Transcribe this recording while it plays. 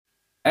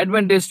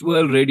Adventist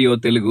World radio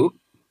Telugu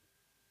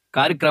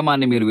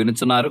కార్యక్రమాన్ని మీరు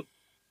వినుచున్నారు.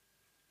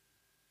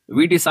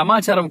 వీటి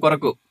సమాచారం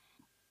కొరకు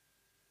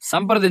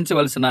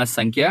సంప్రదించవలసిన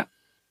సంఖ్య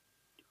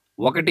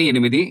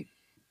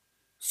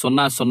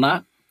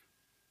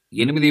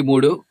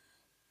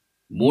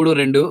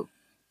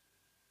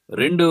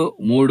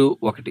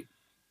 1800833231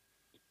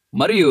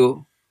 మరియు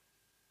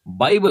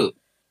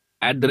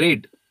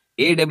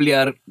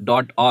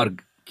bible@awr.org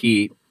కి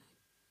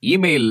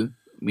ఈమెయిల్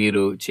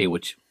మీరు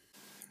చేయవచ్చు.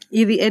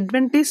 ఇది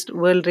Adventist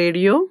World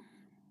Radio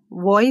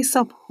Voice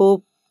of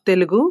Hope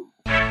Telugu.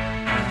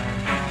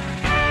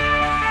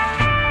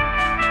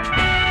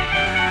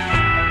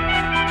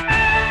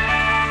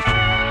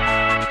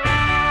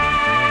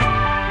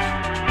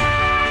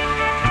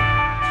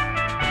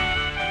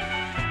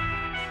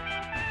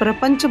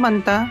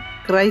 ప్రపంచమంతా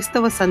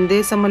క్రైస్తవ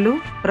సందేశములు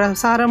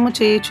ప్రసారము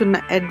చేయుచున్న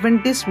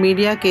అడ్వెంటిస్ట్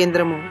మీడియా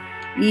కేంద్రము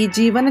ఈ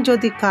జీవన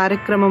జ్యోతి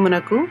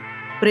కార్యక్రమమునకు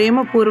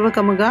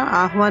ప్రేమపూర్వకముగా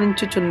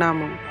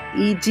ఆహ్వానించుచున్నాము.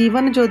 ఈ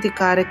జీవన జ్యోతి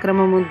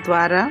కార్యక్రమము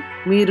ద్వారా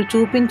మీరు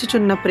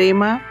చూపించుచున్న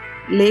ప్రేమ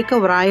లేఖ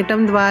వ్రాయటం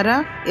ద్వారా,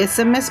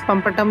 SMS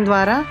పంపటం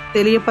ద్వారా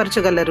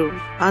తెలియపరచగలరు.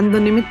 అందు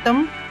నిమిత్తం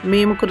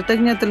మేము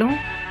కృతజ్ఞతలు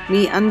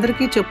మీ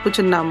అందరికీ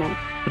చెప్పుచున్నాము.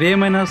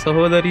 ప్రియమైన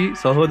సహోదరి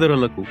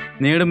సహోదరులకు,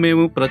 నేడు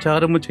మేము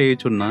ప్రచారము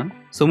చేయుచున్న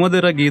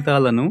సుమధుర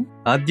గీతాలను,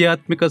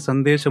 ఆధ్యాత్మిక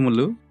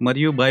సందేశములు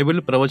మరియు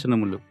బైబిల్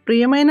ప్రవచనములు.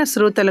 ప్రియమైన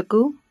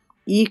శ్రోతలకు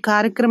ఈ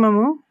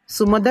కార్యక్రమము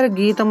సుమధుర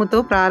గీతముతో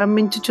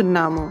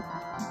ప్రారంభించుచున్నాము.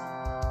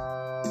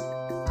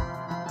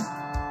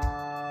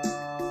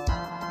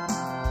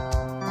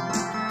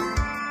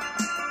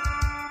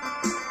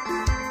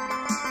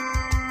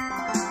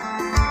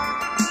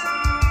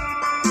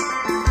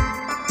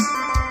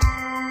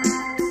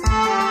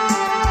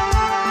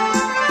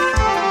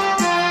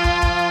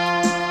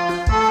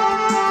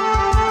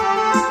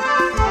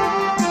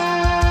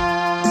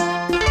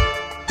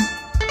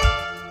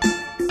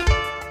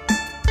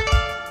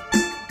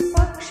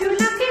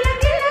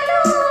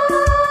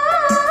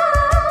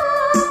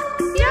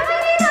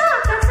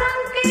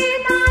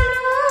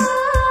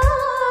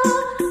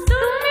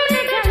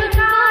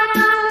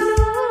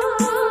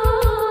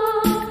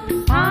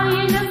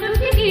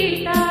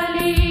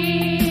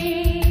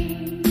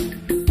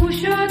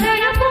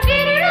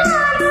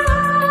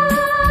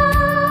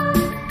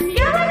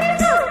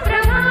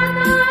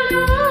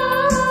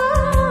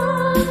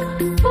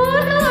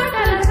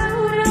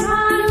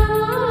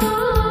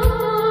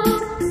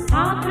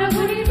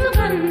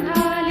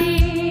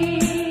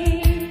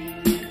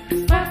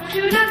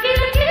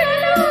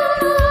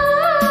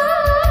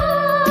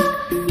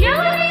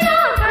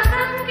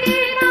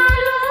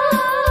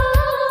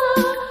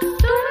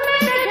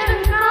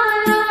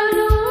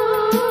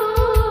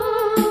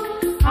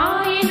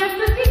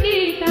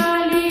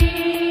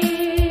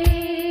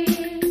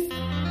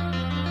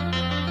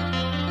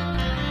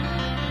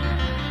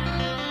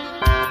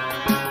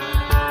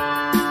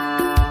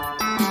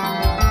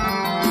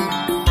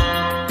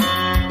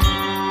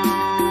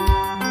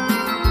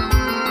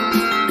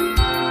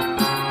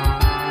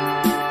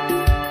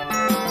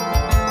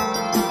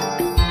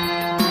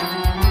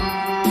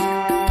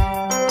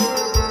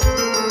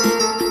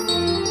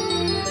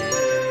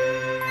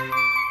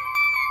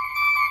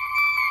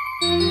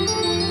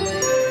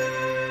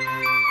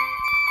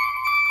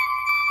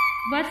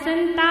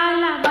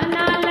 వసంతాల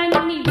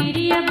వనాలన్నీ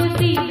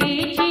విరియబుసి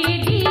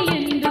వేచేది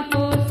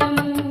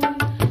ఎందుకోసము,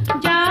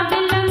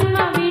 జాబిలమ్మ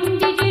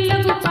వెండి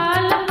జిలుగు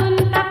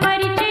పాలపుంత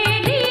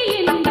పరిచేది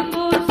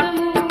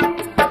ఎందుకోసము.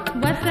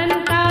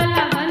 వసంతాల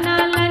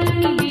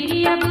వనాలన్నీ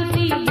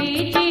విరియబుసి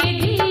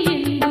వేచేది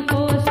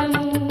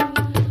ఎందుకోసము,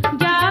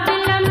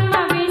 జాబిలమ్మ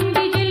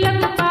వెండి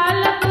జిలుగు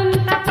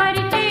పాలపుంత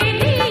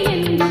పరిచేది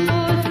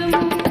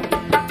ఎందుకోసము.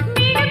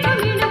 మిణుకు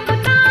మిణుకు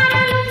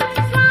తారలు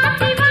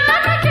స్వాతి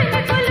వాన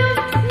చినుకులు,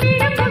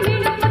 మిణుకు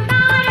మిణుకు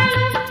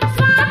తారలు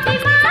స్వాతి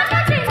వాన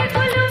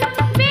చినుకులు,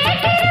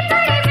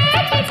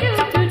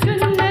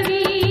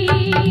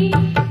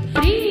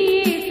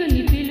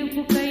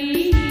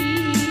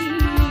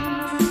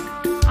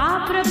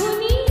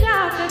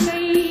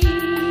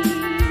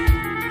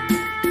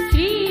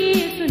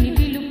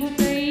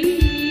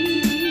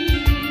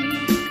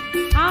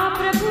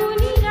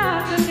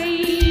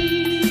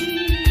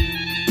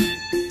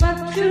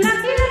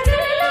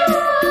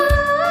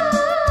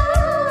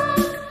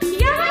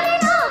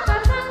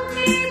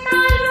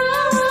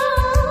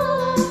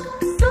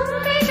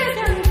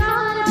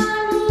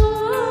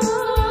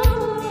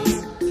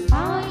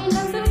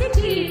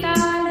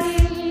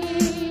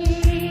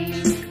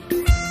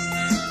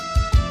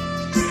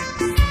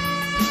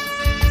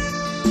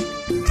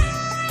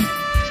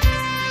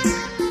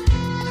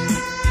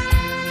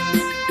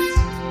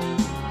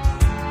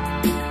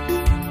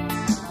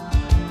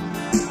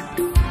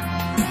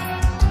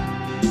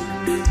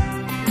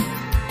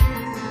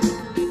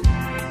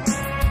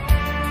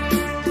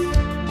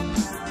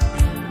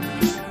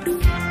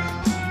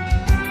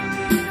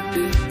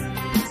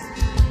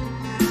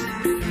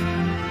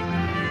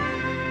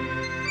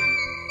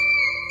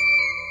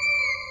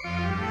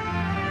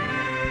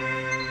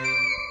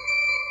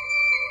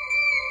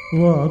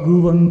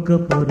 వాగువంక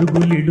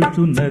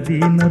పరుగులిడుచు నది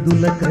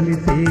నదుల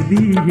కలిసేది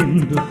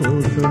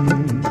ఎందుకోసము?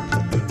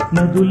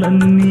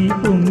 నదులన్నీ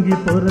పొంగి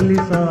పొరలి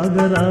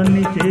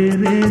సాగరాన్ని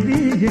చేరేది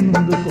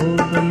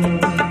ఎందుకోసము?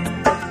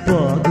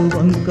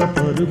 వాగువంక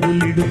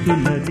పరుగులిడుచు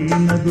నది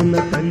నదుల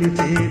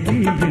కలిసేది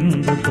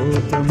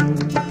ఎందుకోసము?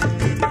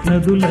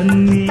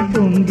 నదులన్నీ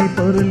పొంగి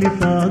పొరలి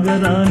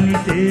సాగరాన్ని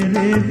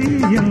చేరేది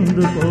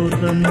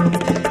ఎందుకోసము?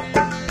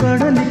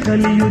 కడలి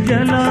కలియు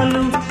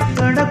జలాలు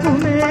కడకు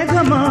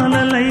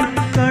మేఘమాలలై,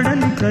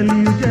 కడలి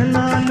కలియు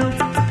జలాలు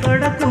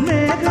కడకు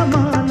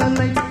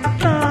మేఘమాలలై,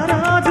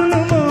 తారాజులు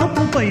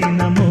మోపు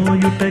పైన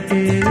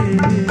మోయుటకే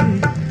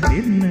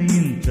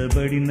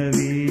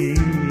నిర్ణయించబడినవి,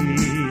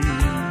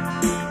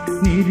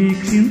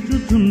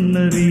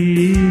 నిరీక్షించుతున్నవి,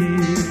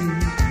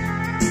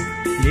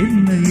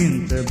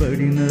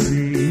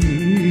 నిర్ణయించబడినవి,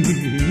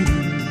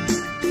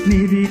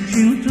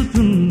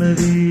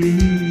 నిరీక్షించుతున్నవి.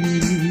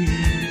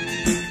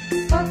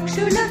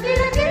 పక్షుల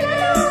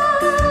కిలకిలలో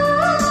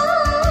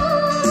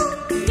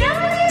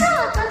ఎవరి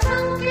రాక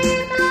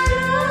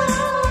సంకేతాలు,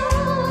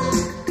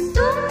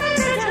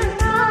 తుమ్మెద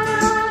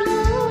జంకారాలు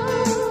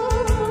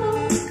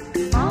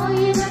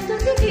ఆయన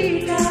స్తుతి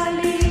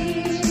గీతాలే.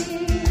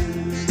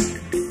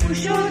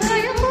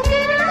 ఉషోదయపు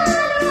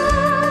కిరణాలు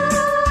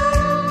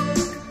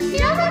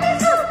ఎవరి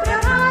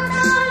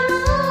సుప్రభాతాలు,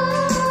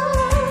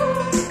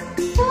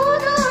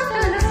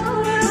 పూదోటల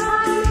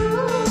సౌరభాలు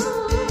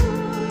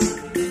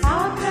ఆ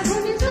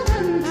ప్రభుని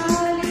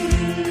సుగంధాలే,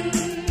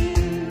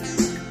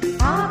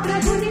 ఆ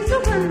ప్రభుని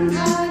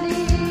సుగంధాలే,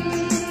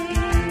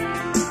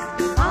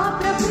 ఆ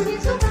ప్రభుని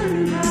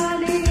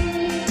సుగంధాలే,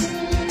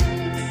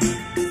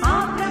 ఆ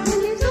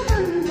ప్రభుని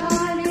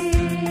సుగంధాలే.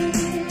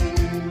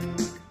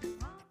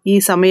 ఈ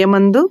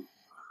సమయమందు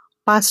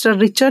పాస్టర్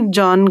రిచర్డ్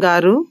జాన్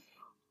గారు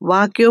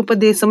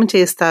వాక్యోపదేశం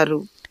చేస్తారు.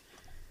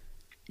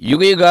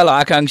 యుగయుగాల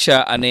ఆకాంక్ష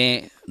అనే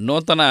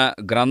నూతన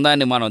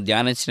గ్రంథాన్ని మనం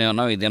ధ్యానించిన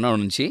ఉన్నాం ఈ దినం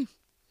నుంచి.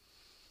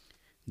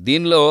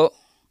 దీనిలో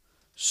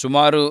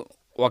సుమారు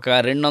ఒక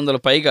 200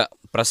 పైగా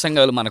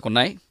ప్రసంగాలు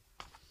మనకున్నాయి.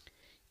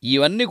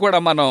 ఇవన్నీ కూడా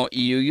మనం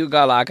ఈ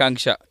యుగయుగాల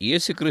ఆకాంక్ష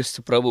యేసుక్రీస్తు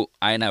ప్రభు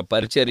ఆయన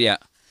పరిచర్య,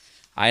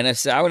 ఆయన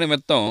సేవ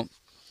నిమిత్తం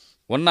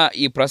ఉన్న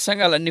ఈ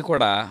ప్రసంగాలన్నీ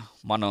కూడా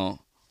మనం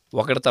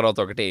ఒకటి తర్వాత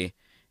ఒకటి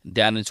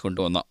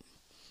ధ్యానించుకుంటూ ఉన్నాం.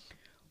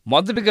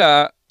 మొదటిగా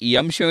ఈ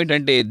అంశం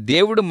ఏంటంటే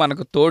దేవుడు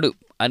మనకు తోడు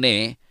అనే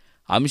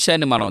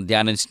అంశాన్ని మనం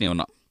ధ్యానించుని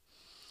ఉన్నాం.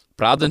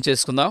 ప్రార్థన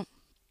చేసుకుందాం.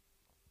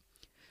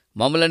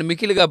 మమ్మల్ని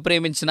మికిలిగా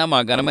ప్రేమించిన మా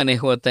ఘనమైన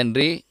యెహోవా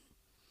తండ్రి,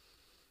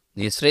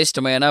 నీ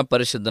శ్రేష్టమైన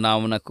పరిశుద్ధ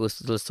నామమునకు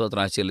స్తుతులు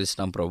స్తోత్రాలు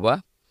చెల్లిస్తున్నాం ప్రభువా.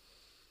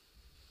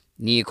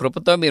 నీ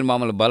కృపతో మీరు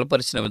మమ్మల్ని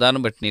బలపరిచిన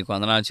విధానం బట్టి నీకు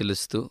వందనాలు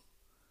చెల్లిస్తూ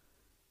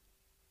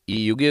ఈ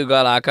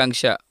యుగయుగాల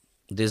ఆకాంక్ష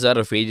డిజైర్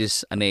ఆఫ్ ఏజెస్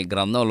అనే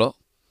గ్రంథంలో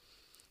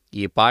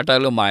ఈ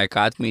పాఠాలు మా యొక్క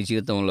ఆత్మీయ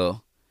జీవితంలో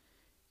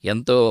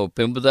ఎంతో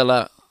పెంపుదల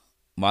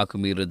మాకు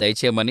మీరు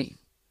దయచేయమని,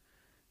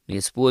 నీ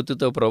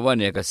స్ఫూర్తితో ప్రభువా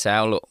నీ యొక్క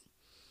సేవలో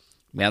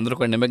మీ అందరూ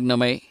కూడా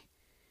నిమగ్నమై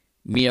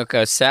మీ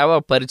యొక్క సేవ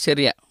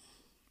పరిచర్య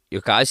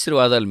యొక్క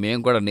ఆశీర్వాదాలు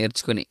మేము కూడా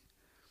నేర్చుకుని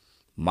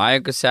మా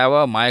యొక్క సేవ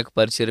మా యొక్క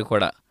పరిచర్య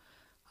కూడా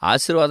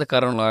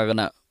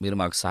ఆశీర్వాదకరంలాగా మీరు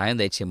మాకు సహాయం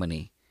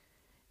దయచేయమని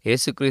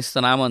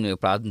యేసుక్రీస్తు నామమున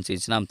మేము ప్రార్థన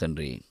చేసినాం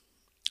తండ్రి,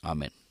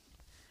 ఆమేన్.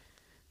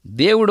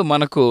 దేవుడు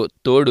మనకు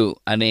తోడు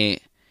అనే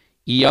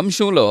ఈ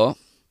అంశంలో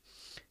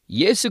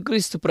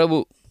యేసుక్రీస్తు ప్రభు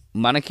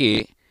మనకి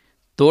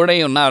తోడై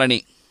ఉన్నారని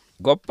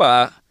గొప్ప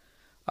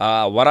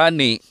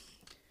వరాన్ని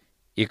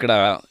ఇక్కడ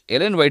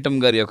ఎలెన్ వైటమ్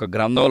గారి యొక్క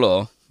గ్రంథంలో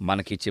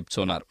మనకి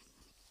చెప్తున్నారు.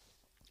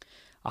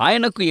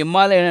 ఆయనకు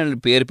ఇమ్మాలయ అని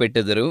పేరు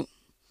పెట్టెదరు,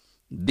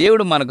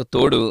 దేవుడు మనకు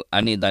తోడు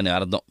అని దాని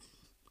అర్థం.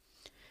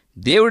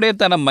 దేవుడే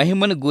తన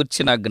మహిమను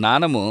గూర్చిన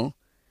జ్ఞానము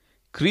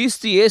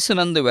క్రీస్తు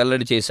యేసునందు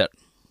వెల్లడి చేశాడు.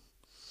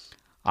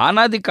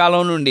 ఆనాది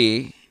కాలం నుండి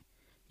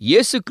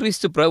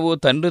యేసుక్రీస్తు ప్రభు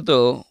తండ్రితో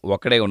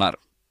ఒకడే ఉన్నారు.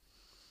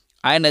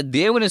 ఆయన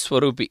దేవుని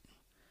స్వరూపి.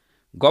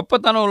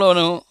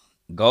 గొప్పతనంలోనూ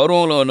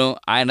గౌరవంలోనూ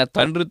ఆయన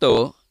తండ్రితో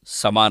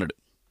సమానుడు.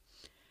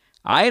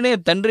 ఆయనే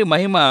తండ్రి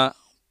మహిమ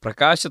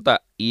ప్రకాశత.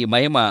 ఈ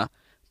మహిమ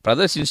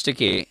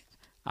ప్రదర్శించటకే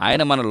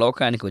ఆయన మన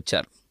లోకానికి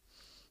వచ్చారు.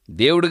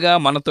 దేవుడిగా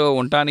మనతో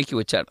ఉండటానికి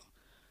వచ్చాడు.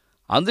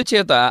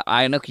 అందుచేత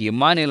ఆయనకు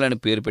ఇమ్మానుయేలు అని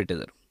పేరు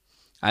పెట్టెదరు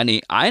అని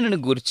ఆయనను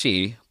గూర్చి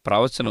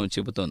ప్రవచనం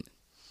చెబుతోంది.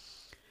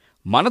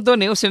 మనతో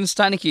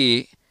నివసించడానికి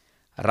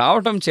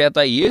రావటం చేత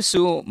యేసు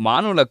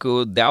మానవులకు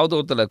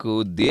దేవదూతలకు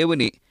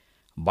దేవుని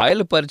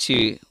బయలుపరిచి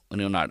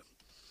ఉన్నాడు.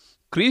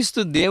 క్రీస్తు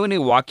దేవుని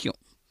వాక్యం,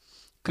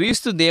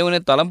 క్రీస్తు దేవుని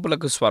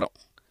తలంపులకు స్వరం.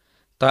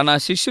 తన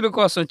శిష్యుల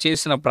కోసం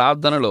చేసిన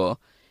ప్రార్థనలో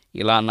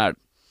ఇలా అన్నాడు,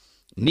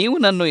 నీవు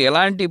నన్ను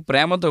ఎలాంటి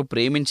ప్రేమతో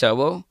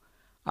ప్రేమించావో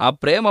ఆ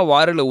ప్రేమ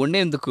వారిలో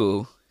ఉండేందుకు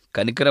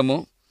కనికరము,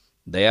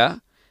 దయ,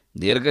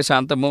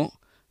 దీర్ఘశాంతము,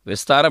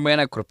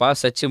 విస్తారమైన కృపా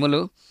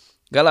సత్యములు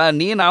గల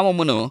నీ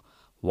నామమును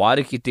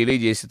వారికి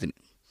తెలియజేసి తిని.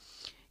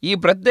 ఈ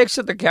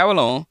ప్రత్యక్షత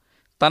కేవలం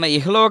తన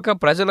ఇహలోక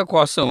ప్రజల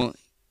కోసం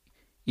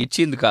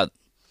ఇచ్చింది కాదు.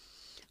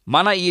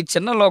 మన ఈ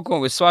చిన్న లోకం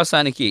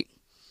విశ్వాసానికి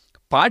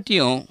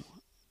పాఠ్యం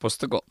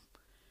పుస్తకం.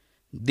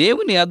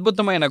 దేవుని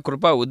అద్భుతమైన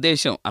కృపా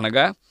ఉద్దేశం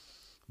అనగా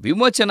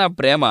విమోచన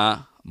ప్రేమ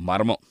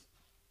మర్మం.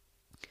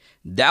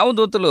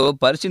 దేవదూతలు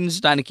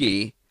పరిశీలించడానికి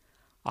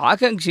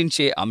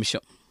ఆకాంక్షించే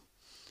అంశం.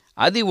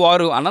 అది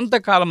వారు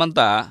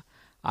అనంతకాలమంతా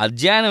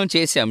అధ్యయనం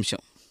చేసే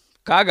అంశం.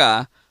 కాగా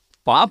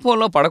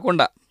పాపంలో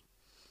పడకుండా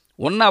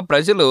ఉన్న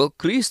ప్రజలు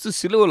క్రీస్తు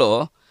శిలువలో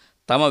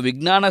తమ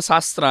విజ్ఞాన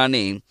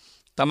శాస్త్రాన్ని,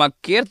 తమ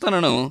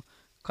కీర్తనను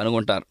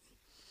కనుగొంటారు.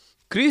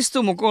 క్రీస్తు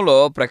ముఖంలో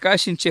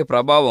ప్రకాశించే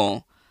ప్రభావం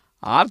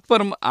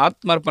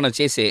ఆత్మర్పణ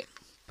చేసే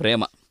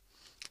ప్రేమ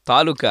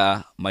తాలూకా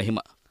మహిమ.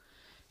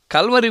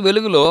 కల్వరి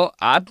వెలుగులో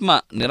ఆత్మ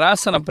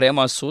నిరాసన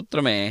ప్రేమ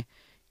సూత్రమే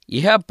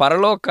ఇహ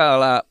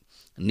పరలోకాల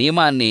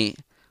నియమాన్ని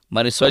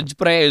మరి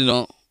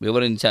స్వజ్ప్రయోజనం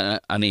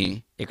అని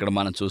ఇక్కడ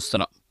మనం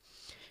చూస్తున్నాం.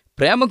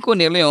 ప్రేమకు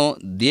నిలయం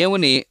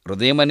దేవుని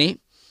హృదయమని,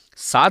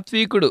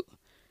 సాత్వికుడు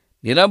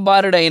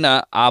నిరబారుడైన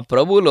ఆ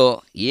ప్రభువులో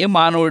ఏ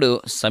మానవుడు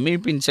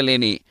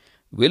సమీపించలేని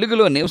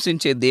వెలుగులో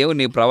నివసించే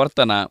దేవుని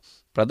ప్రవర్తన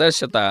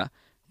ప్రదర్శత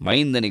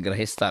మైందని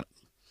గ్రహిస్తారు.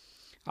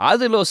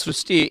 ఆదిలో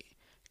సృష్టి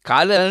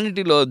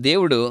కాలాలన్నిటిలో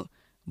దేవుడు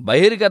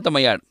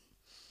బహిర్గతమయ్యాడు.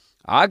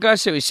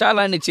 ఆకాశ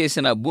విశాలాన్ని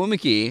చేసిన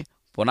భూమికి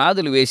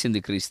పునాదులు వేసింది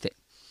క్రీస్తే.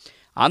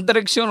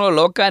 అంతరిక్షంలో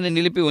లోకాన్ని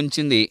నిలిపి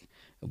ఉంచింది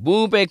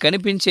భూమిపై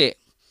కనిపించే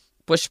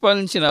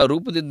పుష్పలించిన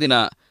రూపుదిద్దిన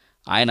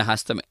ఆయన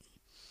హస్తమే.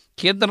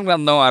 కీర్తన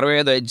గ్రంథం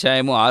 65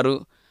 అధ్యాయము 6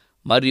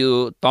 మరియు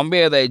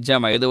 95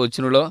 అధ్యాయం 5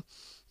 వచనంలో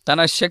తన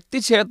శక్తి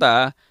చేత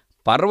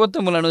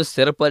పర్వతములను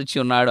స్థిరపరిచి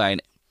ఉన్నాడు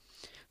ఆయన.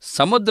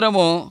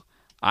 సముద్రము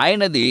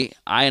ఆయనది,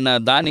 ఆయన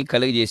దాన్ని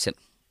కలిగజేశాను.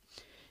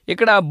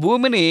 ఇక్కడ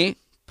భూమిని,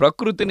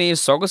 ప్రకృతిని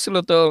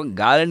సొగసులతో,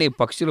 గాలిని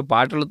పక్షుల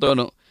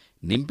పాటలతోనూ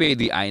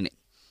నింపేది ఆయనే.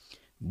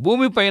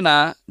 భూమిపైన,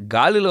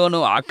 గాలిలోనూ,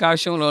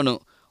 ఆకాశంలోనూ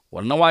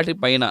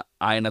ఉన్నవాటిపైన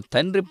ఆయన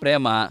తండ్రి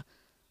ప్రేమ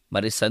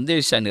మరి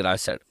సందేశాన్ని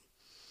రాశాడు.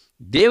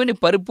 దేవుని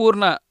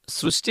పరిపూర్ణ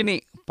సృష్టిని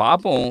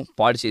పాపం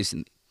పాడు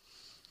చేసింది.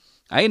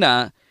 అయినా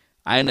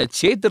ఆయన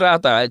చేతి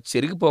రాత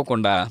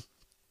చెరిగిపోకుండా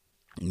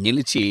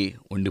నిలిచి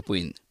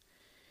ఉండిపోయింది.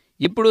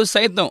 ఇప్పుడు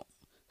సైతం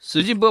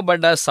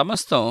సృజింపబడ్డ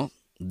సమస్తం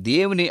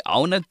దేవుని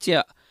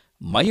ఔన్నత్య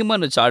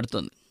మహిమను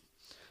చాటుతుంది.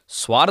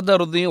 స్వార్థ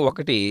హృదయం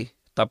ఒకటి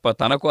తప్ప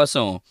తన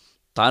కోసం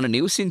తాను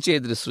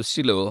నివసించేది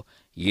సృష్టిలో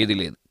ఏది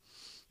లేదు.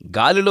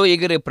 గాలిలో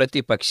ఎగిరే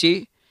ప్రతి పక్షి,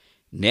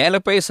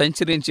 నేలపై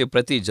సంచరించే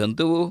ప్రతి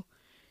జంతువు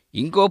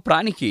ఇంకో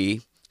ప్రాణికి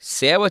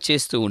సేవ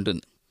చేస్తూ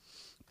ఉంటుంది.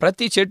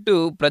 ప్రతి చెట్టు,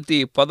 ప్రతి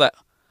పొద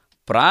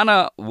ప్రాణ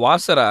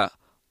వాసర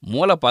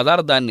మూల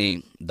పదార్థాన్ని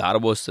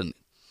దారబోస్తుంది.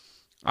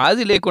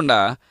 ఆది లేకుండా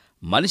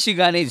మనిషి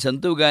కానీ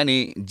జంతువు కానీ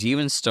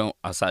జీవించటం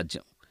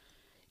అసాధ్యం.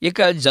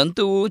 ఇక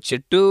జంతువు,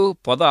 చెట్టు,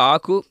 పొద,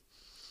 ఆకు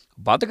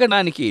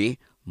బతకడానికి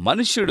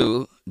మనుష్యుడు,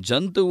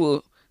 జంతువు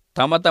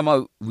తమ తమ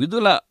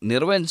విధుల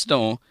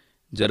నిర్వహించడం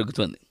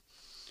జరుగుతుంది.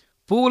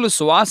 పువ్వులు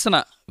సువాసన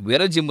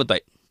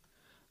విరజిమ్ముతాయి.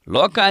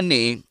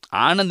 లోకాన్ని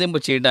ఆనందింప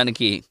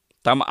చేయడానికి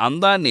తమ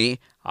అందాన్ని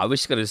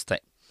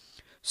ఆవిష్కరిస్తాయి.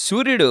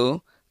 సూర్యుడు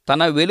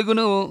తన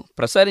వెలుగును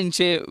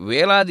ప్రసరించే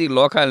వేలాది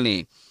లోకాల్ని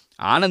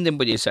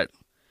ఆనందింపజేశాడు.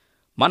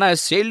 మన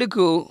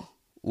శైలికు,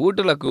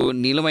 ఊటులకు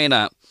నీలమైన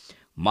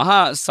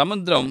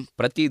మహాసముద్రం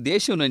ప్రతి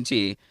దేశం నుంచి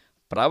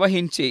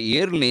ప్రవహించే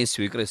ఏరుల్ని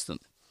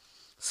స్వీకరిస్తుంది.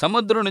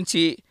 సముద్రం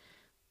నుంచి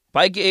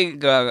పైకి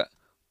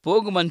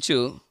పోగు మంచు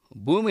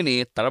భూమిని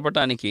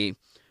తడపటానికి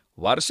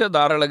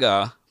వర్షధారలుగా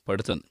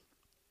పడుతుంది.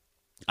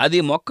 అది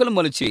మొక్కలు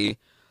మొలిచి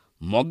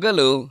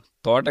మొగ్గలు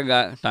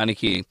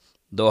తోటగాటానికి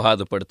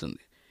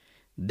దోహదపడుతుంది.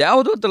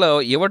 దేవదూతలు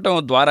ఇవ్వటం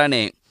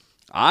ద్వారానే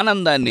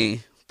ఆనందాన్ని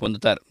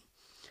పొందుతారు.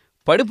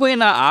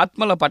 పడిపోయిన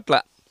ఆత్మల పట్ల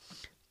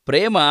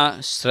ప్రేమ,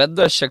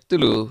 శ్రద్ధ,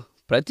 శక్తులు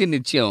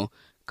ప్రతినిత్యం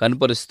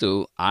కనుపరుస్తూ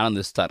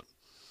ఆనందిస్తారు.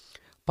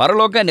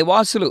 పరలోక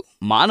నివాసులు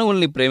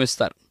మానవుల్ని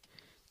ప్రేమిస్తారు.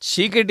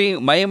 చీకటి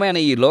మయమైన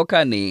ఈ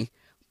లోకాన్ని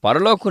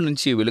పరలోకం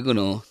నుంచి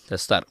వెలుగును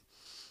తెస్తారు.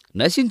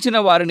 నశించిన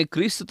వారిని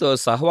క్రీస్తుతో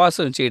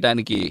సహవాసం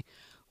చేయడానికి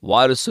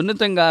వారు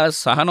సున్నితంగా,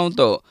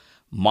 సహనంతో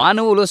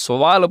మానవుల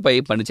స్వభావాలపై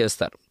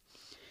పనిచేస్తారు.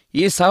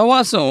 ఈ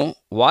సహవాసం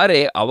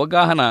వారే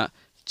అవగాహన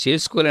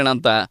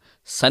చేసుకోలేనంత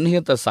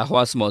సన్నిహిత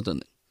సహవాసం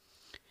అవుతుంది.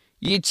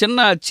 ఈ చిన్న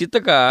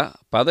చితక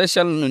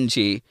ప్రదేశాల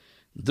నుంచి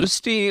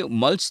దృష్టి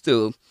మలుచుతూ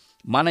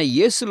మన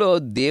యేసులో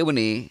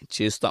దేవుని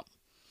చేస్తాం.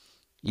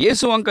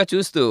 యేసు వంక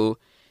చూస్తూ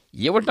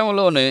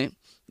ఇవ్వటంలోనే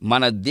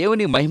మన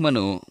దేవుని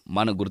మహిమను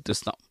మనం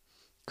గుర్తిస్తాం.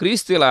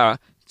 క్రీస్తు ఇలా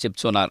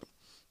చెప్తున్నారు.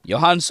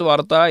 యోహాను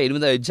సువార్త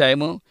 8వ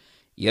అధ్యాయము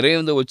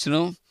 28వ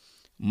వచనం,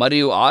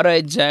 మరియు 6వ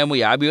అధ్యాయము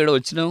 57వ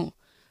వచనం,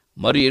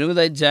 మరియు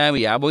 8వ అధ్యాయం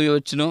 50వ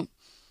వచనం,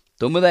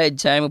 9వ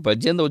అధ్యాయం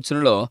 18వ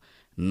వచనంలో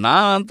నా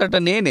అంతట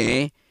నేనే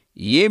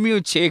ఏమీ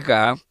చేయక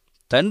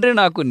తండ్రి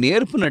నాకు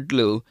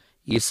నేర్పినట్లు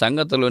ఈ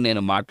సంగతులు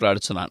నేను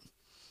మాట్లాడుచున్నాను.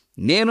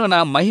 నేను నా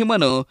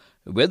మహిమను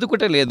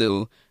వెదుకుటలేదు,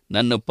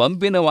 నన్ను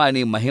పంపిన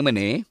వాని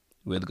మహిమనే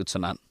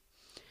వెతుకుచున్నాను.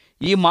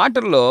 ఈ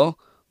మాటల్లో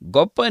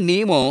గొప్ప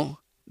నియమం,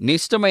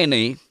 నిష్టమైన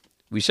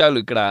విషయాలు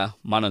ఇక్కడ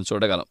మనం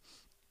చూడగలం.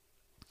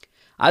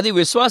 అది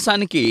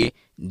విశ్వాసానికి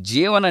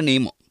జీవన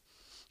నియమం.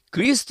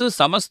 క్రీస్తు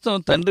సమస్తం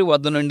తండ్రి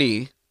వద్ద నుండి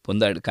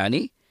పొందాడు,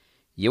 కానీ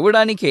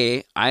ఇవ్వడానికే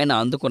ఆయన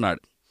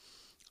అందుకున్నాడు.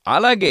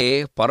 అలాగే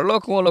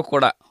పరలోకంలో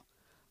కూడా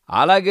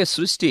అలాగే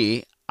సృష్టి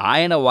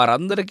ఆయన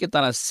వారందరికీ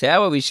తన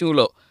సేవ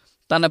విషయంలో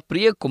తన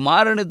ప్రియ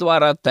కుమారుని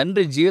ద్వారా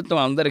తండ్రి జీవితం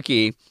అందరికీ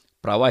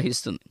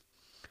ప్రవహిస్తుంది.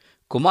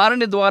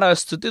 కుమారుని ద్వారా,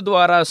 స్తుతి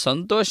ద్వారా,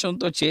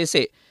 సంతోషంతో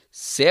చేసే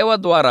సేవ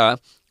ద్వారా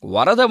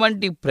వరద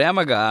వంటి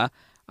ప్రేమగా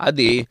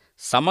అది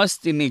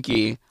సమస్తినికి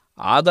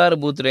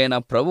ఆధారభూతుడైన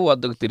ప్రభు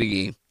వద్దకు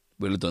తిరిగి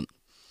వెళుతుంది.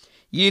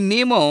 ఈ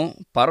నియమం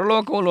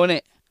పరలోకంలోనే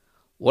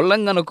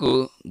ఉల్లంఘనకు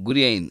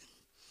గురి అయింది.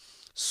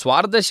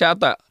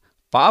 స్వార్థశాత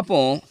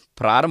పాపం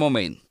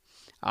ప్రారంభమైంది.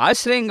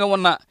 ఆశ్రయంగా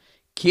ఉన్న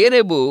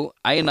కేరేబు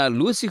అయిన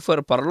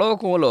లూసిఫర్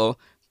పరలోకంలో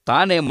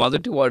తానే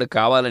మొదటివాడు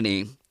కావాలని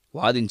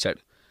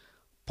వాదించాడు.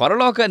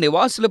 పరలోక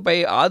నివాసులపై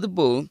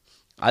ఆదుపు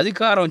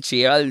అధికారం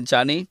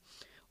చేయాలని,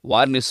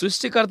 వారిని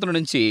సృష్టికర్త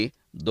నుంచి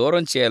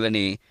దూరం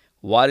చేయాలని,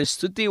 వారి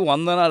స్తుతి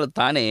వందనాలు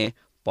తానే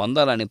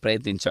పొందాలని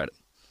ప్రయత్నించాడు.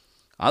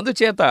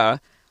 అందుచేత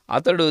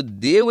అతడు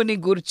దేవుని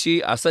గూర్చి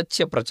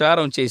అసత్య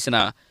ప్రచారం చేసిన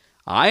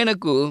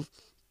ఆయనకు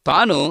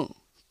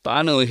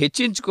తాను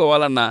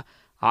హెచ్చించుకోవాలన్న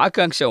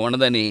ఆకాంక్ష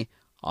ఉన్నదని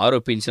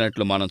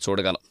ఆరోపించినట్లు మనం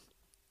చూడగలం.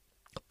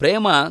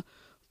 ప్రేమ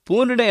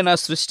పూర్ణుడైన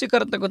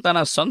సృష్టికర్తకు తన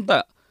సొంత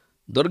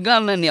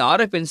దుర్గాలన్నీ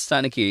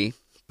ఆరోపించడానికి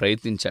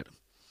ప్రయత్నించాడు.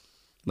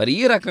 మరి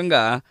ఈ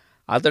రకంగా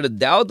అతడు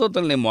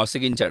దేవదూతల్ని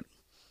మోసగించాడు.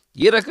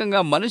 ఈ రకంగా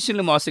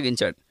మనుషుల్ని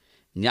మోసగించాడు.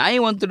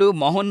 న్యాయవంతుడు,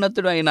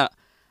 మహోన్నతుడు అయిన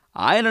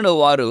ఆయనను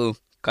వారు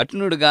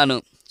కఠినుడుగాను,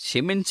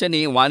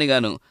 క్షమించని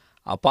వానిగాను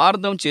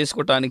అపార్థం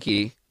చేసుకోవటానికి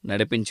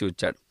నడిపించి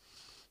వచ్చాడు.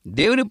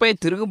 దేవునిపై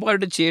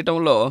తిరుగుబాటు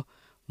చేయటంలో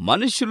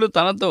మనుష్యులు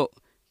తనతో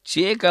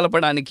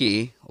చేయకలపడానికి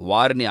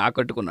వారిని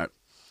ఆకట్టుకున్నాడు.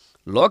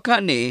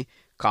 లోకాన్ని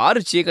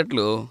కారు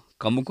చీకట్లు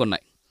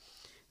కమ్ముకున్నాయి.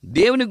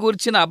 దేవుని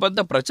గూర్చిన అబద్ధ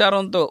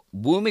ప్రచారంతో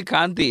భూమి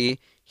కాంతి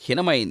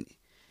హీనమైంది.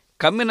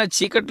 కమ్మిన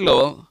చీకట్లో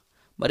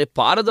మరి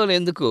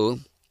పారదోలేందుకు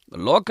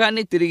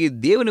లోకాన్ని తిరిగి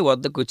దేవుని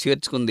వద్దకు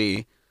చేర్చుకుంది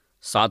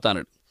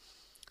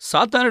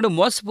సాతానుడు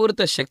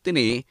మోసపూరిత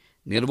శక్తిని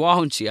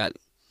నిర్వాహం చేయాలి.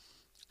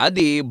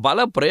 అది బల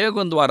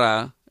ప్రయోగం ద్వారా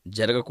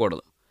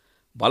జరగకూడదు.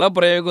 బల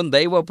ప్రయోగం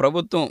దైవ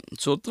ప్రభుత్వం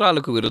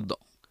సూత్రాలకు విరుద్ధం.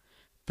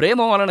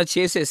 ప్రేమ వలన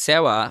చేసే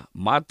సేవ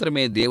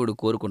మాత్రమే దేవుడు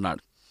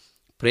కోరుకున్నాడు.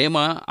 ప్రేమ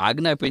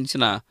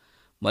ఆజ్ఞాపించిన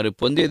మరి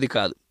పొందేది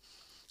కాదు.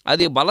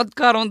 అది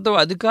బలాత్కారంతో,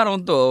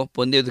 అధికారంతో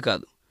పొందేది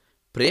కాదు.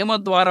 ప్రేమ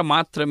ద్వారా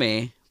మాత్రమే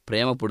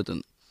ప్రేమ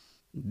పుడుతుంది.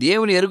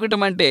 దేవుని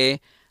ఎరుగటం అంటే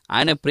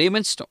ఆయన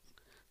ప్రేమించటం.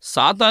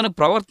 సాతాను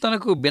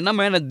ప్రవర్తనకు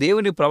భిన్నమైన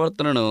దేవుని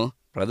ప్రవర్తనను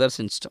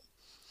ప్రదర్శించటం.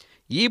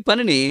 ఈ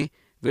పనిని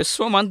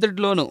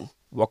విశ్వమంతటిలోనూ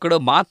ఒకడు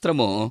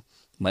మాత్రము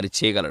మరి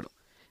చేయగలడు.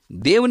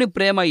 దేవుని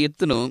ప్రేమ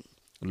ఎత్తును,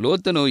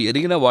 లోతును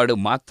ఎరిగినవాడు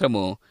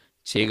మాత్రము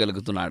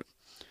చేయగలుగుతున్నాడు.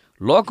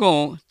 లోకం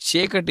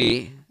చీకటి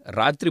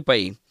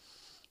రాత్రిపై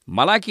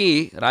మలాకి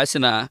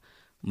రాసిన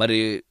మరి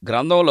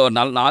గ్రంథంలో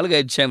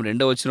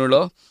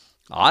 4:2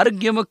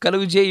 ఆరోగ్యము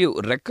కలుగుజేయు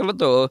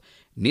రెక్కలతో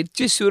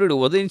నిత్యసూర్యుడు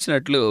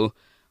ఉదయించినట్లు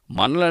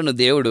మనలను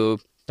దేవుడు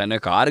తన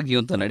యొక్క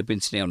ఆరోగ్యంతో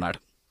నడిపించనే ఉన్నాడు.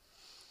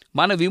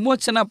 మన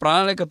విమోచన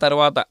ప్రణాళిక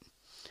తర్వాత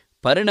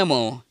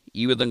పరిణామం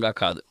ఈ విధంగా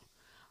కాదు.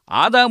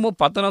 ఆదాము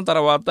పతనం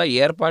తర్వాత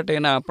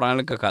ఏర్పాటైన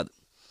ప్రణాళిక కాదు.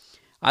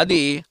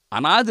 అది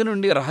అనాది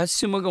నుండి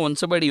రహస్యముగా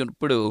ఉంచబడి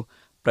ఇప్పుడు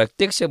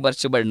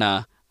ప్రత్యక్షపరచబడిన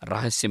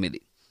రహస్యం.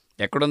 ఇది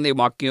ఎక్కడుంది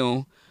వాక్యం?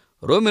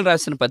 రోమిలు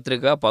రాసిన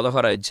పత్రిక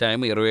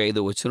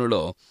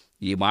 16:25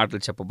 ఈ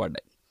మాటలు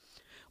చెప్పబడ్డాయి.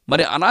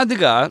 మరి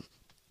అనాదిగా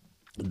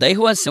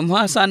దైవ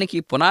సింహాసానికి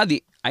పునాది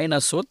అయిన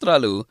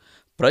సూత్రాలు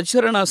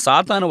ప్రచురణ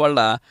సాతాను వల్ల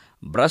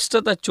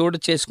భ్రష్టత చోటు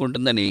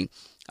చేసుకుంటుందని,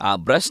 ఆ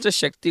భ్రష్ట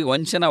శక్తి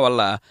వంచన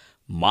వల్ల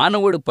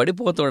మానవుడు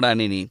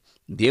పడిపోతాడని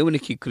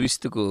దేవునికి,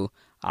 క్రీస్తుకు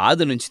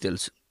ఆది నుంచి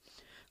తెలుసు.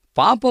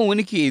 పాపం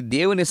ఉనికి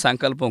దేవుని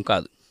సంకల్పం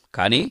కాదు,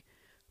 కానీ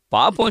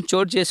పాపం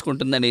చోటు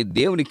చేసుకుంటుందని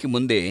దేవునికి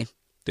ముందే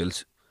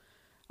తెలుసు.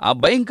 ఆ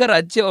భయంకర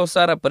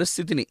అత్యవసర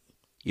పరిస్థితిని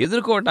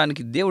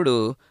ఎదుర్కోవటానికి దేవుడు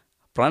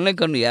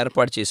ప్రణాళికను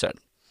ఏర్పాటు చేశాడు.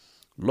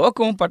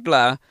 లోకం పట్ల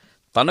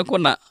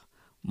తనకున్న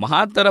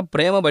మహాత్తర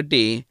ప్రేమ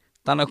బట్టి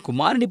తన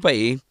కుమారునిపై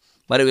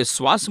మరి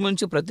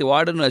విశ్వాసముంచి ప్రతి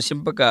వాడును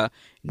నశింపక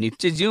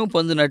నిత్యజీవం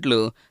పొందినట్లు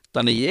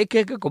తన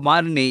ఏకైక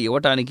కుమారుని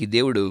ఇవ్వటానికి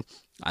దేవుడు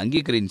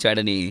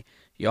అంగీకరించాడని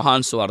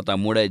యోహాను సువార్త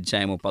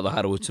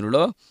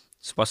 3:16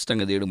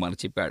 స్పష్టంగా దేవుడు మనకు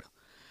చెప్పాడు.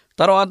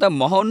 తర్వాత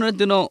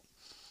మహోన్నతును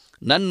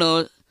నన్ను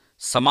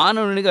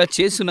సమానునిగా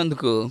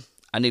చేసినందుకు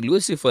అని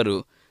లూసిఫరు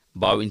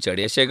భావించాడు.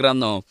 యెషయా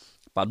గ్రంథం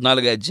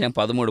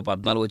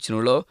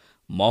 14:13-14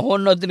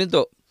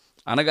 మహోన్నతునితో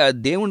అనగా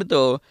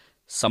దేవునితో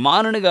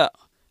సమానునిగా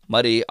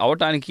మరి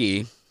అవటానికి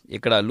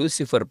ఇక్కడ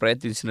లూసిఫర్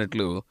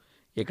ప్రయత్నించినట్లు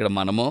ఇక్కడ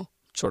మనము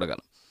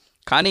చూడగలం.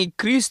 కానీ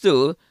క్రీస్తు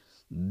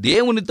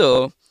దేవునితో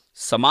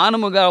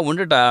సమానముగా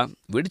ఉండట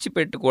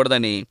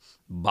విడిచిపెట్టకూడదని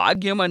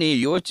భాగ్యమని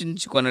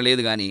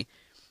యోచించుకొనలేదు. కానీ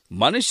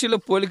మనుష్యుల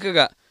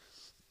పోలికగా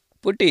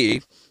పుట్టి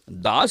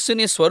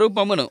దాసుని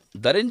స్వరూపమును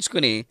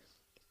ధరించుకుని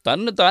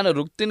తన్ను తాను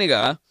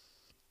రుక్తినిగా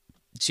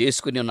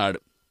చేసుకుని ఉన్నాడు.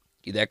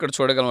 ఇది ఎక్కడ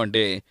చూడగలం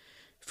అంటే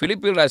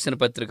ఫిలిప్పీయులకు రాసిన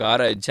పత్రిక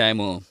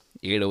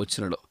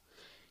 6:7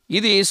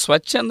 ఇది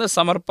స్వచ్ఛంద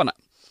సమర్పణ.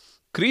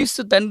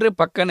 క్రీస్తు తండ్రి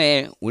పక్కనే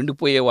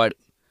ఉండిపోయేవాడు.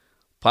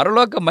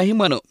 పరలోక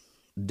మహిమను,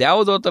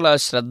 దేవదూతల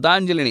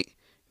శ్రద్ధాంజలిని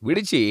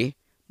విడిచి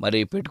మరి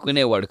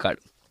పెట్టుకునేవాడు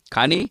కాడు.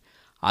 కానీ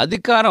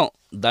అధికారం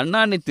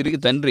దండాన్ని తిరిగి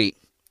తండ్రి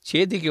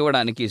చేతికి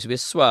ఇవ్వడానికి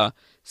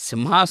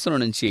సింహాసనం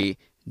నుంచి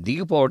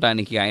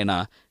దిగిపోవటానికి ఆయన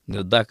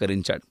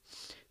నిర్ధాకరించాడు.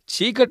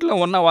 చీకట్లో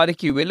ఉన్న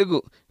వారికి వెలుగు,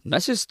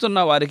 నశిస్తున్న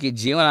వారికి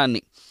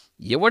జీవనాన్ని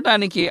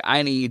ఇవ్వటానికి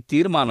ఆయన ఈ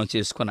తీర్మానం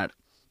చేసుకున్నాడు.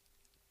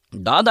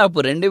 దాదాపు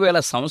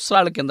 2000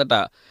 సంవత్సరాల కిందట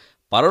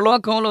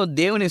పరలోకంలో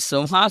దేవుని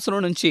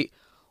సింహాసనం నుంచి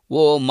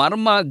ఓ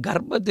మర్మ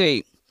గర్భవతి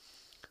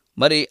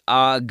మరి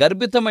ఆ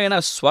గర్భితమైన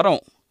స్వరం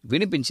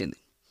వినిపించింది.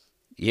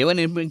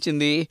 ఏమని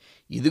వినిపించింది?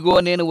 ఇదిగో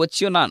నేను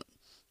వచ్చి ఉన్నాను,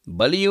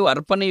 బలియు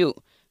అర్పణయు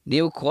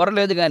నీవు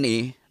కోరలేదు గాని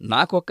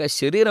నాకొక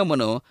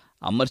శరీరమును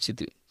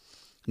అమర్చితివి,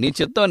 నీ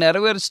చిత్తం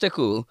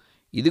నెరవేర్చుటకు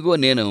ఇదిగో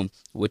నేను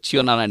వచ్చి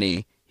ఉన్నానని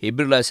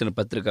హెబ్రీయులకు రాసిన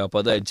పత్రిక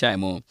 10వ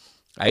అధ్యాయము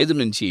 5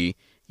 నుంచి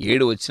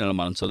 7 వచనాలు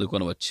మనం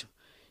చదువుకొనవచ్చు.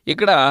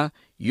 ఇక్కడ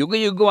యుగ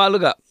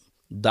యుగాలుగా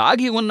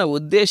దాగి ఉన్న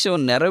ఉద్దేశం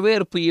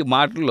నెరవేర్పు ఈ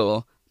మాటల్లో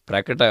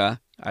ప్రకట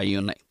అయి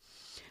ఉన్నాయి.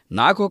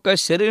 నాకొక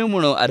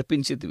శరీరమును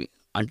అర్పించితివి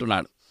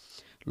అంటున్నాడు.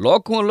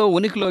 లోకంలో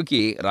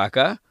ఉనికిలోకి రాక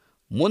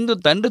ముందు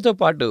తండ్రితో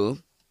పాటు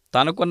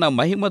తనకున్న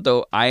మహిమతో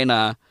ఆయన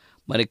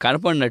మరి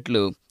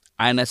కనపడినట్లు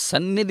ఆయన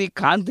సన్నిధి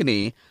కాంతిని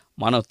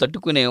మనం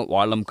తట్టుకునే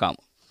వాళ్ళం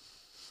కాము.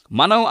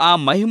 మనం ఆ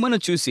మహిమను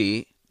చూసి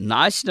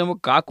నాశనము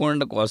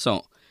కాకుండా కోసం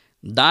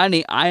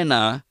దాన్ని ఆయన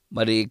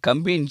మరి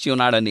కంపించి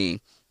ఉన్నాడని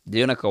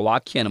దేవుని యొక్క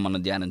వాక్యాన్ని మనం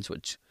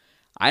ధ్యానించవచ్చు.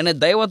 ఆయన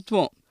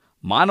దైవత్వం,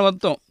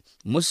 మానవత్వం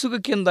ముసుగు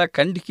కింద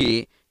కంటికి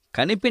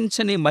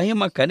కనిపించని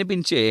మహిమ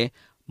కనిపించే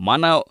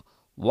మన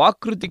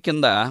వాకృతి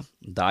కింద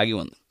దాగి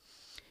ఉంది.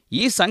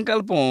 ఈ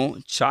సంకల్పం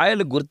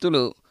ఛాయలు,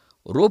 గుర్తులు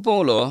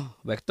రూపంలో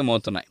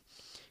వ్యక్తమవుతున్నాయి.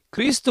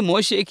 క్రీస్తు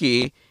మోషేకి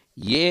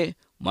ఏ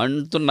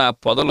మండుతున్న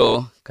పొదలో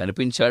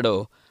కనిపించాడో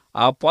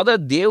ఆ పొద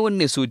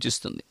దేవుణ్ణి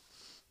సూచిస్తుంది.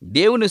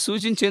 దేవుని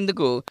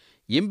సూచించేందుకు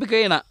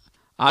ఎంపికైన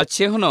ఆ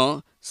చిహ్నం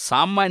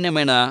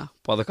సామాన్యమైన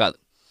పొద కాదు.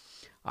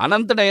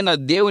 అనంతుడైన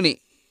దేవుని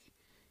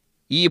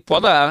ఈ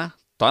పొద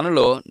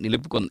తనలో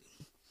నిలుపుకుంది.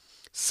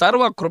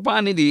 సర్వ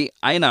కృపానిధి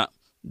అయిన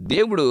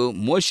దేవుడు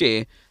మోషే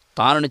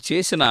తాను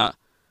చేసిన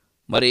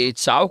మరి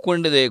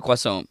చావకుండేదే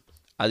కోసం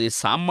అది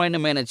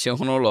సామాన్యమైన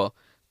చిహ్నంలో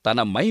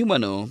తన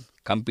మహిమను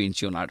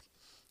కంపించి ఉన్నాడు.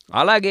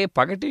 అలాగే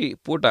పగటి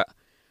పూట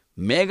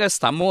మేఘ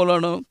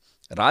స్తంభంలోనూ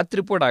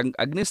రాత్రిపూట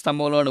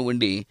అగ్నిస్తంభంలోనూ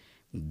ఉండి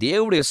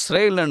దేవుడు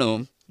ఇశ్రాయేలును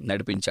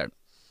నడిపించాడు.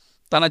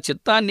 తన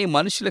చిత్తాన్ని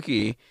మనుషులకి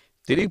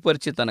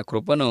తెలియపరిచి తన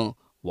కృపను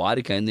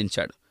వారికి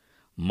అందించాడు.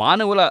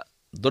 మానవుల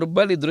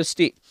దుర్బలి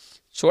దృష్టి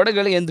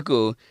చూడగలిగేందుకు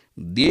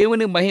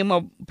దేవుని మహిమ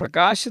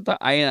ప్రకాశిత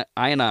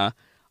ఆయన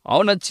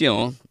ఔన్నత్యం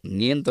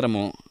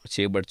నియంత్రణము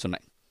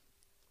చేయబడుతున్నాయి.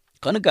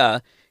 కనుక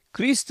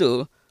క్రీస్తు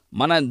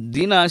మన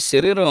దీన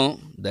శరీరం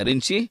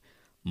ధరించి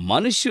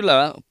మనుష్యుల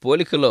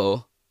పోలికలో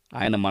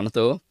ఆయన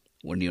మనతో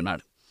ఉండి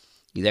ఉన్నాడు.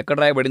 ఇది ఎక్కడ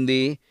రాయబడింది?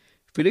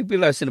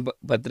 ఫిలిప్పీయులకు రాసిన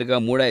పత్రిక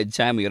 3వ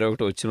అధ్యాయం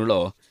 21వ వచనంలో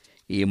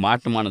ఈ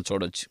మాటను మనం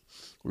చూడవచ్చు.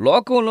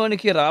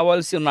 లోకంలోనికి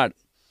రావాల్సి ఉన్నాడు.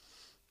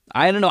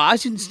 ఆయనను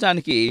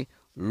ఆశించడానికి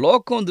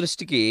లోకం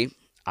దృష్టికి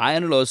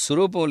ఆయనలో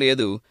స్వరూపం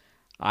లేదు.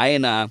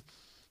 ఆయన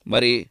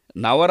మరి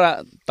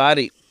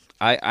నవరతారి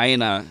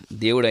ఆయన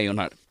దేవుడై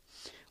ఉన్నాడు.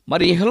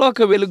 మరి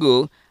ఇహలోక వెలుగు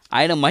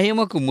ఆయన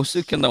మహిమకు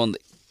ముసుగు కింద ఉంది.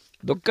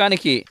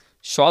 దుఃఖానికి,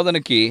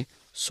 శోధనకి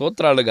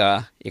సూత్రాలుగా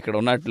ఇక్కడ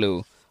ఉన్నట్లు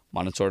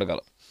మనం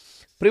చూడగలం.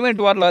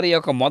 ప్రివెంట్ వార్లర్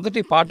యొక్క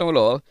మొదటి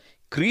పాఠంలో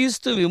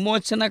క్రీస్తు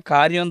విమోచన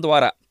కార్యం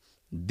ద్వారా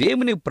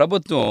దేవుని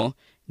ప్రభుత్వం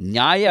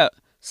న్యాయ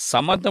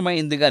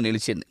సమ్మతమైందిగా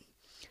నిలిచింది.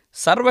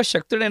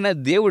 సర్వశక్తుడైన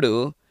దేవుడు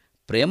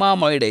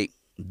ప్రేమామయుడై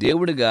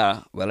దేవుడిగా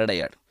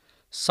వెల్లడయ్యాడు.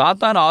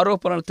 సాతాను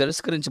ఆరోపణలు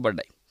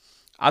తిరస్కరించబడ్డాయి.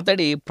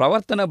 అతడి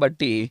ప్రవర్తన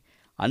బట్టి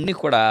అన్నీ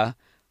కూడా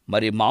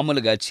మరి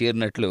మామూలుగా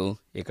చేరినట్లు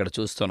ఇక్కడ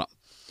చూస్తున్నాం.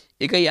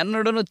 ఇక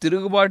ఎన్నడూ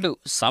తిరుగుబాటు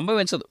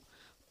సంభవించదు.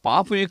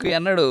 పాపం ఇక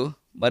ఎన్నడూ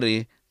మరి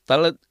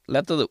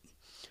తలెత్తదు.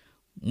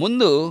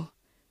 ముందు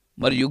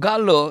మరి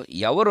యుగాల్లో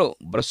ఎవరో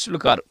భ్రష్టులు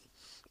కారు.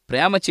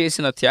 ప్రేమ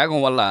చేసిన త్యాగం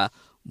వల్ల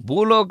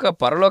భూలోక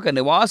పరలోక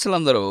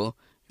నివాసులందరూ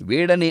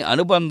వీడని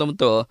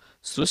అనుబంధంతో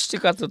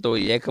సృష్టికర్తతో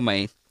ఏకమై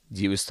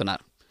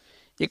జీవిస్తున్నారు.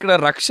 ఇక్కడ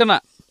రక్షణ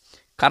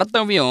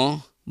కర్తవ్యం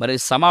మరి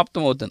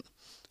సమాప్తం అవుతుంది.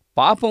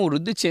 పాపం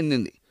వృద్ధి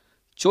చెందింది.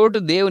 చోటు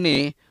దేవుని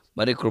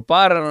మరి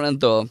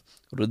కృపారణంతో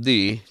వృద్ధి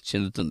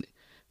చెందుతుంది.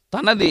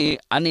 తనది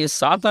అని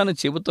సాతాను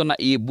చెబుతున్న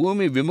ఈ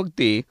భూమి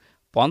విముక్తి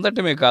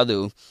పొందటమే కాదు,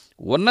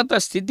 ఉన్నత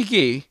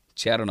స్థితికి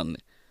చేరనుంది.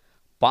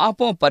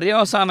 పాపం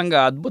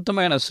పర్యవసానంగా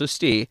అద్భుతమైన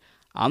సృష్టి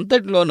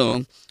అంతటిలోనూ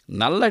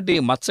నల్లటి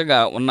మచ్చగా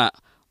ఉన్న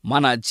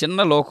మన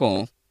చిన్న లోకం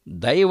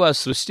దైవ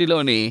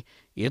సృష్టిలోని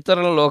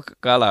ఇతర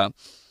లోకాల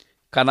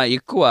కన్నా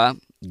ఎక్కువ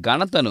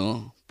ఘనతను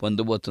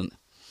పొందబోతుంది.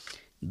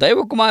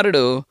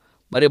 దైవకుమారుడు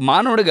మరి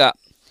మానవుడిగా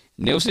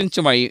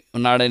నివసించమై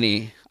ఉన్నాడని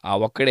ఆ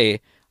ఒక్కడే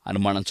అని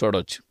మనం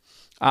చూడవచ్చు.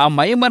 ఆ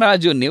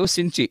మహిమరాజు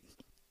నివసించి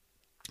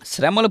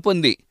శ్రమలు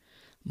పొంది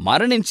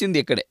మరణించింది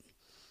ఇక్కడే.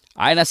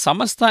 ఆయన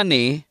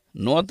సమస్తాన్ని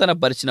నూతన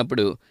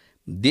పరిచినప్పుడు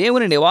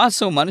దేవుని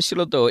నివాసం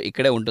మనుషులతో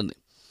ఇక్కడే ఉంటుంది.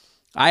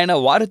 ఆయన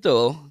వారితో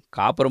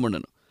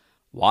కాపురముండును,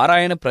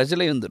 వారాయన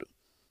ప్రజలై ఉందురు.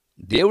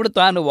 దేవుడు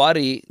తాను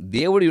వారి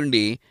దేవుడి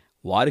ఉండి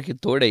వారికి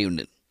తోడై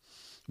ఉండెను.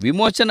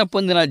 విమోచన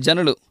పొందిన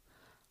జనులు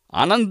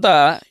అనంత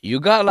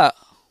యుగాల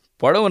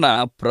పొడవున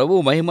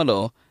ప్రభు మహిమలో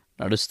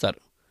నడుస్తారు.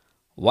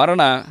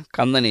 వరణ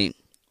కందని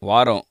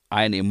వారం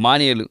ఆయన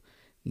ఇమ్మానుయేలు,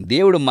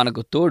 దేవుడు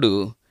మనకు తోడు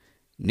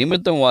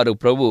నిమిత్తం వారు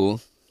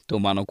ప్రభుతో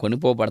మనం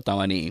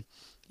కొనిపోబడతామని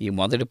ఈ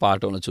మొదటి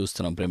పాఠంలో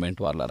చూస్తున్నాం.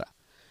 ప్రేమేంటి వాళ్ళరా,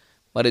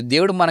 మరి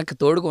దేవుడు మనకు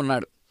తోడుగా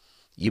ఉన్నాడు,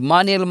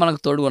 ఇమ్మానుయేలు మనకు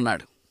తోడుగా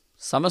ఉన్నాడు,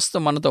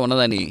 సమస్తం మనతో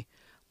ఉన్నదని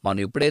మనం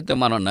ఎప్పుడైతే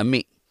మనం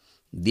నమ్మి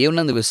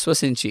దేవునందు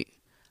విశ్వసించి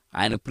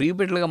ఆయన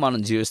ప్రియబిడ్డలుగా మనం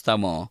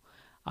జీవిస్తామో,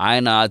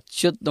 ఆయన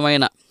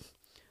అత్యుత్తమైన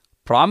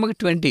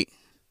ప్రాముఖ్యమైన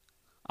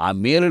ఆ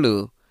మేలులు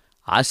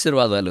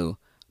ఆశీర్వాదాలు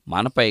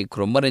మనపై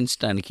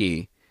కృమ్మరించడానికి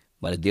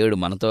మరి దేవుడు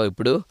మనతో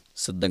ఇప్పుడు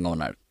సిద్ధంగా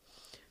ఉన్నాడు.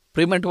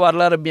 ప్రియమైన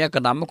వారలారా, మీ యొక్క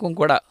నమ్మకం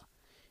కూడా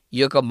ఈ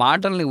యొక్క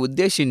మాటల్ని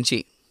ఉద్దేశించి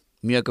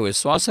మీ యొక్క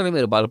విశ్వాసాన్ని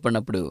మీరు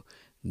బలపడినప్పుడు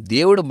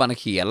దేవుడు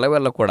మనకి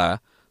ఎల్లవెల్ల కూడా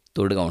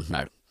తోడుగా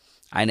ఉంటున్నాడు.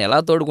 ఆయన ఎలా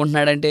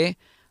తోడుకుంటున్నాడంటే,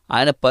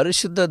 ఆయన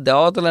పరిశుద్ధ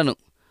దేవతలను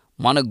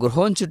మన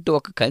గృహం చుట్టూ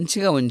ఒక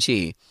కంచిగా ఉంచి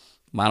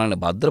మనల్ని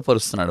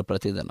భద్రపరుస్తున్నాడు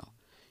ప్రతిదినం.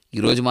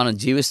 ఈరోజు మనం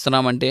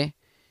జీవిస్తున్నామంటే,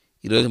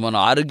 ఈరోజు మనం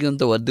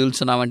ఆరోగ్యంతో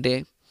వర్ధిల్చున్నామంటే,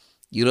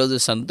 ఈరోజు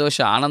సంతోష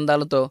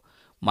ఆనందాలతో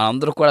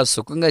మనందరూ కూడా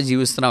సుఖంగా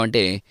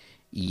జీవిస్తున్నామంటే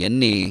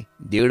ఇవన్నీ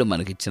దేవుడు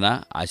మనకిచ్చిన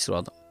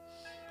ఆశీర్వాదం.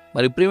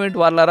 మరి ప్రియమైన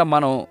వాళ్ళారా,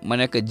 మనం మన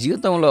యొక్క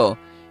జీవితంలో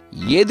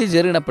ఏది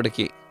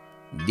జరిగినప్పటికీ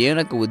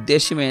దేవుని యొక్క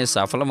ఉద్దేశమే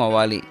సఫలం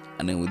అవ్వాలి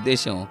అనే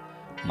ఉద్దేశం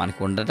మనకు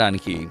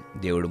ఉండటానికి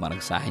దేవుడు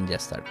మనకు సహాయం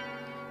చేస్తాడు.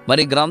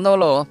 మరి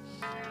గ్రంథంలో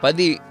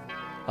 10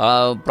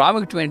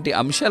 ప్రాముఖ్యమైన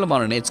అంశాలు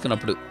మనం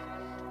నేర్చుకున్నప్పుడు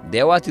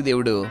దేవాతి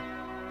దేవుడు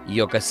ఈ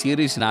యొక్క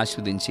సిరీస్ని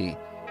ఆస్వాదించి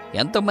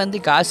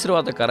ఎంతోమందికి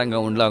ఆశీర్వాదకరంగా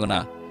ఉండలాగున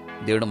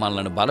దేవుడు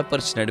మనల్ని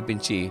బలపరిచి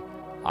నడిపించి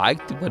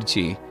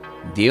ఆయుక్తిపరిచి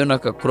దేవుని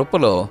యొక్క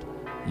కృపలో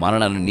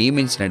మనల్ని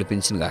నియమించి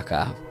నడిపించిన గాక.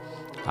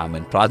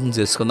 ఆమెను ప్రార్థన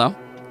చేసుకుందాం.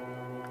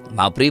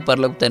 మా ప్రియ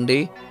పరలోక తండ్రి,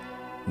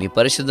 నీ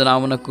పరిశుద్ధ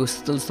నామమునకు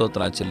స్తుతులు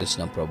స్తోత్రాలు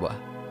చెల్లిస్తున్నాం ప్రభువా.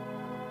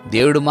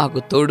 దేవుడు మాకు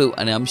తోడు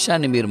అనే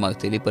అంశాన్ని మీరు మాకు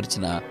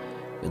తెలియపరిచిన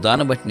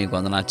విధానం బట్టి నీకు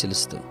వందనాలు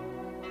చెల్లిస్తూ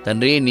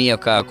తండ్రి, నీ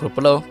యొక్క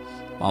కృపలో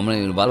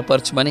మమ్మల్ని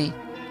బలపరచమని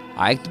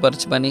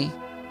ఆయుక్తిపరచమని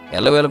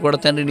ఎల్లవేళ కూడా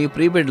తండ్రి నీ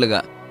ప్రియబిడ్డలుగా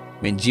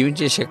మేము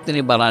జీవించే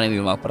శక్తిని బలాన్ని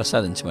మీరు మాకు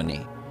ప్రసాదించమని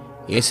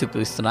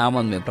యేసుక్రీస్తు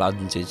నామమున మేము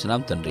ప్రార్థన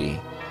చేస్తున్నాం తండ్రి,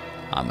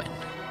 ఆమేన్.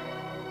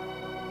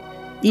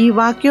 ఈ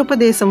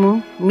వాక్యోపదేశము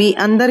మీ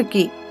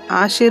అందరికీ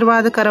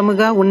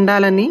ఆశీర్వాదకరముగా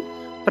ఉండాలని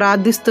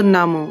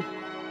ప్రార్థిస్తున్నాము.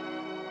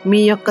 మీ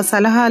యొక్క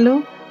సలహాలు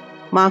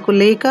మాకు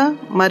లేఖ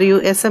మరియు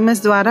SMS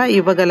ద్వారా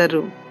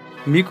ఇవ్వగలరు.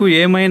 మీకు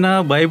ఏమైనా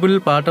బైబిల్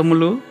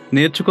పాఠములు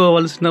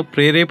నేర్చుకోవలసిన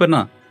ప్రేరేపణ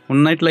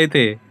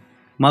ఉన్నట్లయితే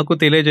మాకు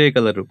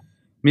తెలియజేయగలరు.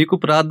 మీకు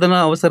ప్రార్థన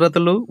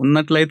అవసరతలు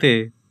ఉన్నట్లయితే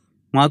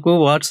మాకు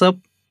వాట్సాప్,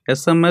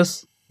 SMS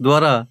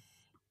ద్వారా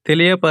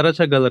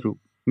తెలియపరచగలరు.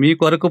 మీ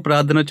కొరకు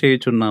ప్రార్థన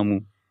చేయుచున్నాము.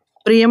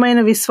 ప్రియమైన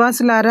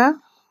విశ్వాసులారా,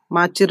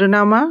 మా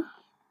చిరునామా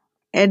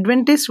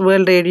Adventist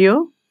World radio,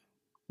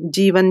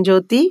 Jeevan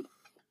Jyoti,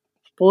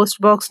 post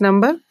box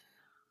number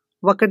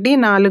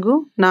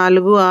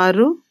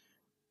 1446,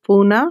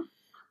 Poona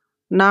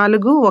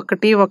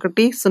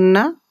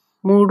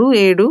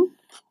 411037,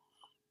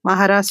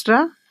 Maharashtra,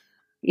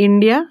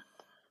 India.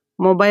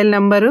 Mobile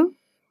number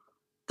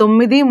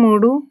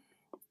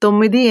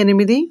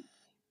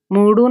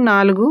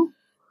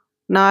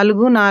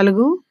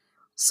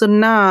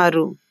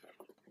 9338344406.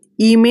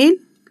 Email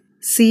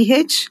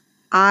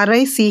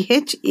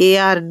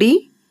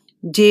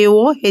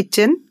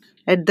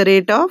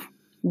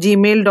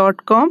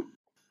CHRICHARDJOHN@gmail.com.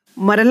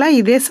 మరలా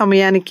ఇదే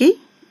సమయానికి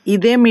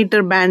ఇదే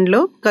మీటర్ బ్యాండ్లో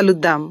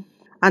కలుద్దాం.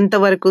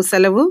 అంతవరకు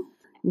సెలవు.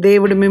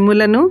 దేవుడు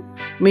మిమ్ములను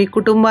మీ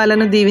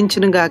కుటుంబాలను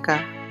దీవించునుగాక.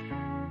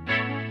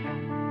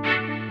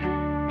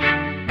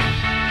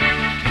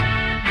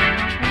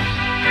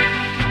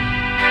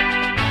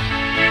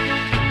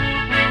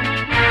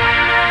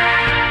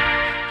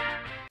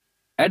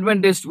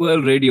 అడ్వెంటిస్ట్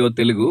వరల్డ్ రేడియో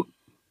తెలుగు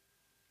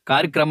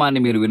కార్యక్రమాన్ని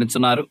మీరు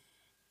వినుచున్నారు.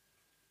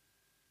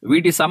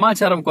 వీటి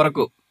సమాచారం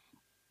కొరకు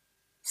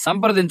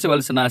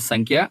సంప్రదించవలసిన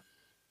సంఖ్య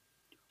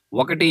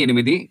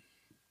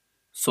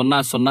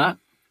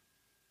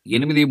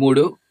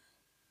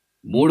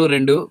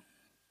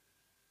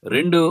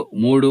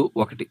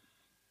 1800833231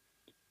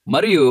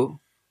 మరియు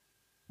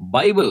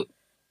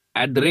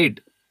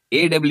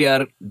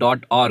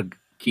bible@awr.org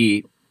కి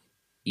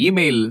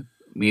ఈమెయిల్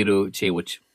మీరు చేయవచ్చు.